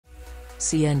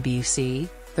CNBC,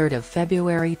 3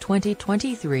 February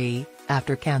 2023,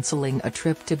 after cancelling a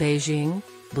trip to Beijing,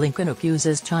 Blinken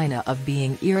accuses China of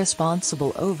being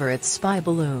irresponsible over its spy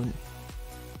balloon.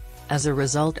 As a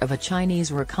result of a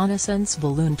Chinese reconnaissance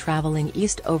balloon traveling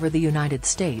east over the United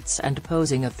States and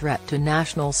posing a threat to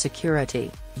national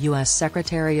security, U.S.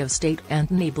 Secretary of State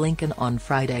Antony Blinken on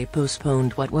Friday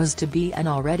postponed what was to be an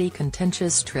already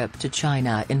contentious trip to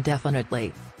China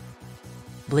indefinitely.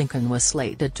 Blinken was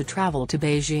slated to travel to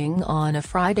Beijing on a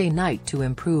Friday night to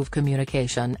improve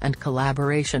communication and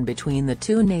collaboration between the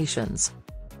two nations.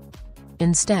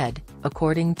 Instead,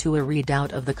 according to a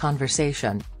readout of the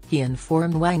conversation, he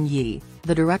informed Wang Yi,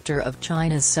 the director of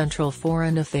China's Central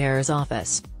Foreign Affairs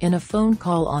Office, in a phone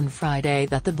call on Friday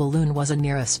that the balloon was an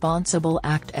irresponsible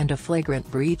act and a flagrant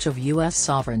breach of U.S.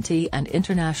 sovereignty and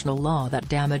international law that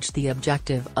damaged the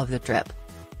objective of the trip.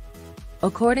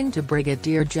 According to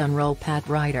Brigadier General Pat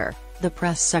Ryder, the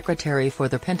press secretary for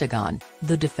the Pentagon,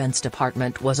 the Defense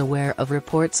Department was aware of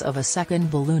reports of a second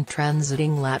balloon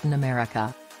transiting Latin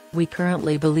America. "We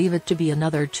currently believe it to be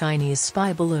another Chinese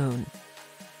spy balloon."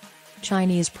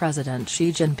 Chinese President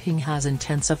Xi Jinping has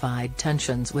intensified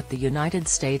tensions with the United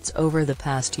States over the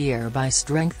past year by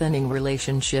strengthening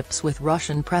relationships with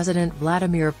Russian President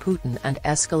Vladimir Putin and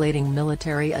escalating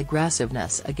military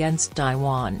aggressiveness against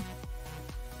Taiwan.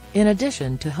 In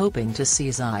addition to hoping to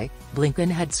see Xi, Blinken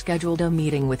had scheduled a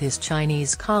meeting with his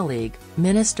Chinese colleague,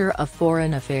 Minister of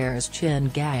Foreign Affairs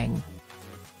Qin Gang.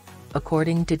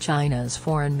 According to China's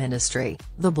foreign ministry,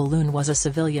 the balloon was a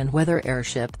civilian weather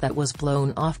airship that was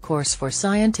blown off course for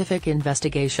scientific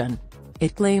investigation.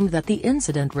 It claimed that the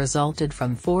incident resulted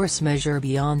from force majeure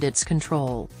beyond its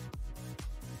control.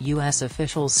 U.S.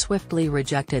 officials swiftly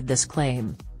rejected this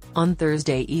claim. On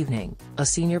Thursday evening, a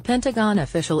senior Pentagon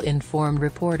official informed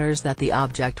reporters that the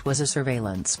object was a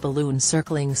surveillance balloon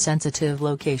circling sensitive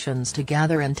locations to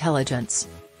gather intelligence.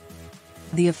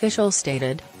 The official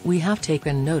stated, "We have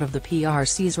taken note of the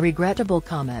PRC's regrettable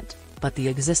comment, but the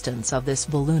existence of this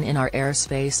balloon in our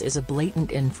airspace is a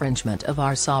blatant infringement of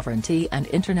our sovereignty and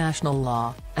international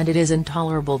law, and it is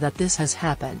intolerable that this has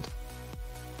happened."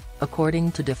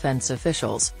 According to defense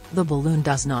officials, the balloon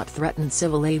does not threaten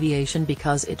civil aviation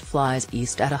because it flies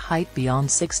east at a height beyond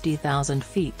 60,000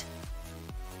 feet.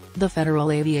 The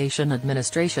Federal Aviation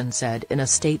Administration said in a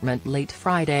statement late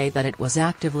Friday that it was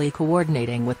actively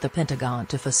coordinating with the Pentagon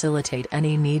to facilitate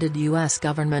any needed U.S.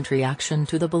 government reaction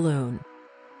to the balloon.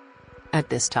 At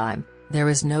this time, there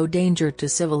is no danger to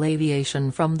civil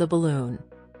aviation from the balloon.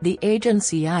 The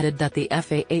agency added that the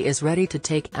FAA is ready to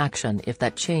take action if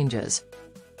that changes.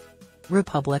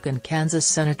 Republican Kansas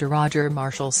Senator Roger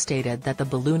Marshall stated that the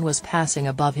balloon was passing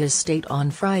above his state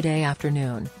on Friday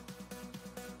afternoon.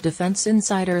 Defense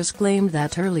insiders claimed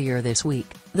that earlier this week,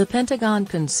 the Pentagon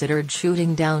considered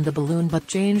shooting down the balloon but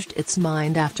changed its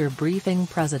mind after briefing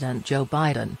President Joe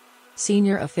Biden.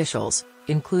 Senior officials,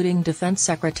 including Defense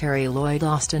Secretary Lloyd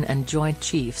Austin and Joint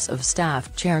Chiefs of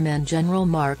Staff Chairman General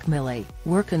Mark Milley,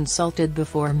 were consulted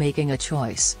before making a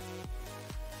choice.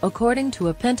 According to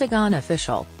a Pentagon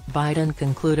official, Biden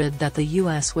concluded that the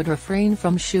U.S. would refrain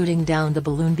from shooting down the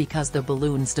balloon because the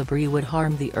balloon's debris would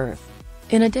harm the Earth.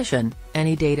 In addition,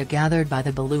 any data gathered by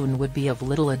the balloon would be of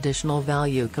little additional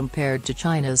value compared to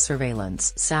China's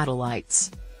surveillance satellites.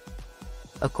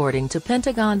 According to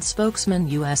Pentagon spokesman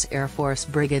U.S. Air Force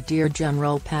Brigadier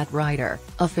General Pat Ryder,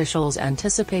 officials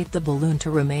anticipate the balloon to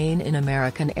remain in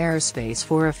American airspace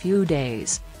for a few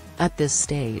days. "At this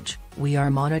stage, we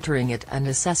are monitoring it and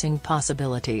assessing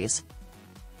possibilities."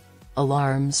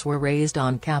 Alarms were raised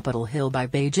on Capitol Hill by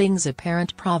Beijing's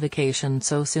apparent provocation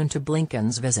so soon to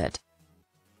Blinken's visit.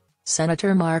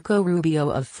 Senator Marco Rubio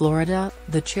of Florida,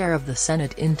 the chair of the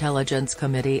Senate Intelligence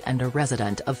Committee and a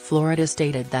resident of Florida,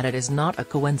 stated that it is not a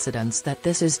coincidence that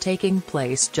this is taking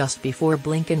place just before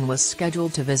Blinken was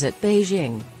scheduled to visit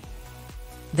Beijing.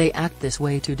 "They act this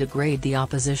way to degrade the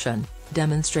opposition,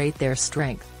 demonstrate their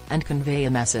strength, and convey a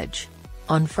message."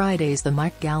 On Friday's The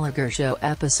Mike Gallagher Show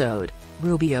episode,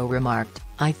 Rubio remarked,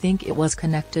 "I think it was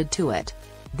connected to it.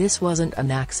 This wasn't an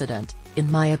accident,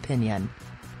 in my opinion."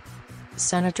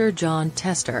 Senator John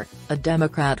Tester, a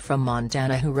Democrat from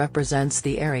Montana who represents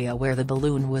the area where the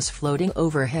balloon was floating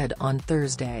overhead on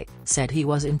Thursday, said he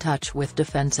was in touch with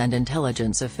defense and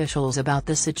intelligence officials about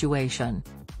the situation.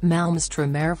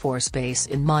 Malmstrom Air Force Base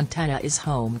in Montana is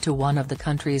home to one of the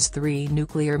country's 3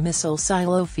 nuclear missile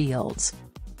silo fields.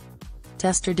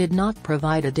 Tester did not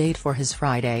provide a date for his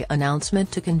Friday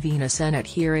announcement to convene a Senate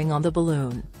hearing on the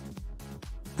balloon.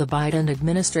 "The Biden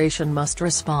administration must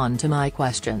respond to my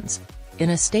questions." In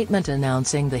a statement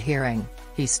announcing the hearing,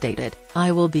 He stated,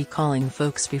 "I will be calling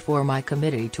folks before my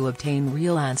committee to obtain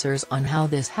real answers on how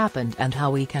this happened and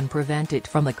how we can prevent it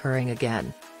from occurring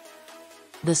again."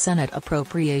 The Senate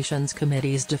Appropriations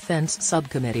Committee's Defense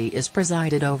Subcommittee is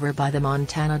presided over by the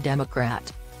Montana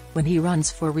Democrat. When he runs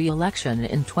for re-election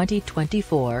in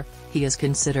 2024, he is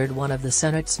considered one of the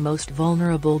Senate's most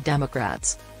vulnerable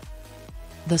Democrats.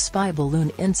 The spy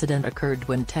balloon incident occurred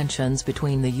when tensions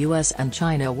between the U.S. and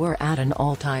China were at an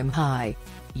all-time high.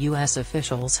 U.S.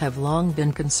 officials have long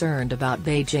been concerned about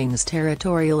Beijing's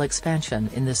territorial expansion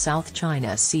in the South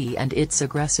China Sea and its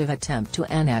aggressive attempt to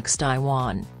annex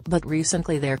Taiwan, but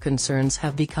recently their concerns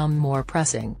have become more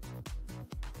pressing.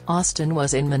 Austin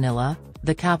was in Manila,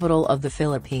 the capital of the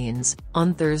Philippines,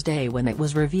 on Thursday when it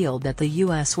was revealed that the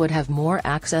U.S. would have more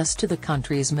access to the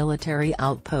country's military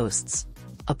outposts.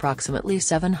 Approximately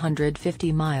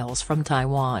 750 miles from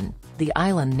Taiwan, the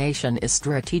island nation is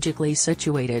strategically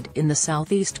situated in the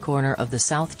southeast corner of the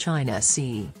South China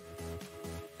Sea.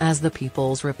 As the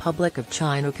People's Republic of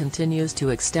China continues to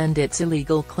extend its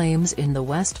illegal claims in the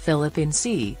West Philippine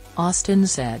Sea, Austin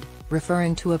said,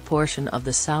 referring to a portion of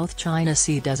the South China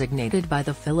Sea designated by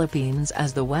the Philippines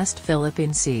as the West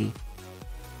Philippine Sea.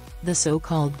 The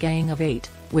so-called Gang of Eight,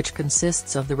 which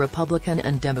consists of the Republican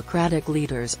and Democratic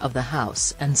leaders of the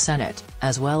House and Senate,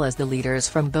 as well as the leaders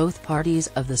from both parties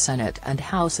of the Senate and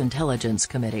House Intelligence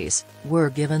Committees, were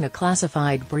given a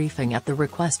classified briefing at the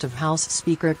request of House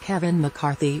Speaker Kevin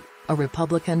McCarthy, a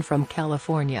Republican from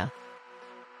California.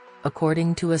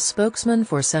 According to a spokesman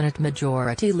for Senate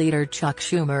Majority Leader Chuck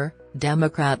Schumer,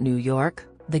 Democrat New York,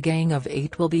 the Gang of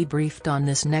Eight will be briefed on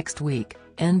this next week,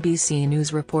 NBC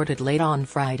News reported late on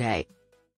Friday.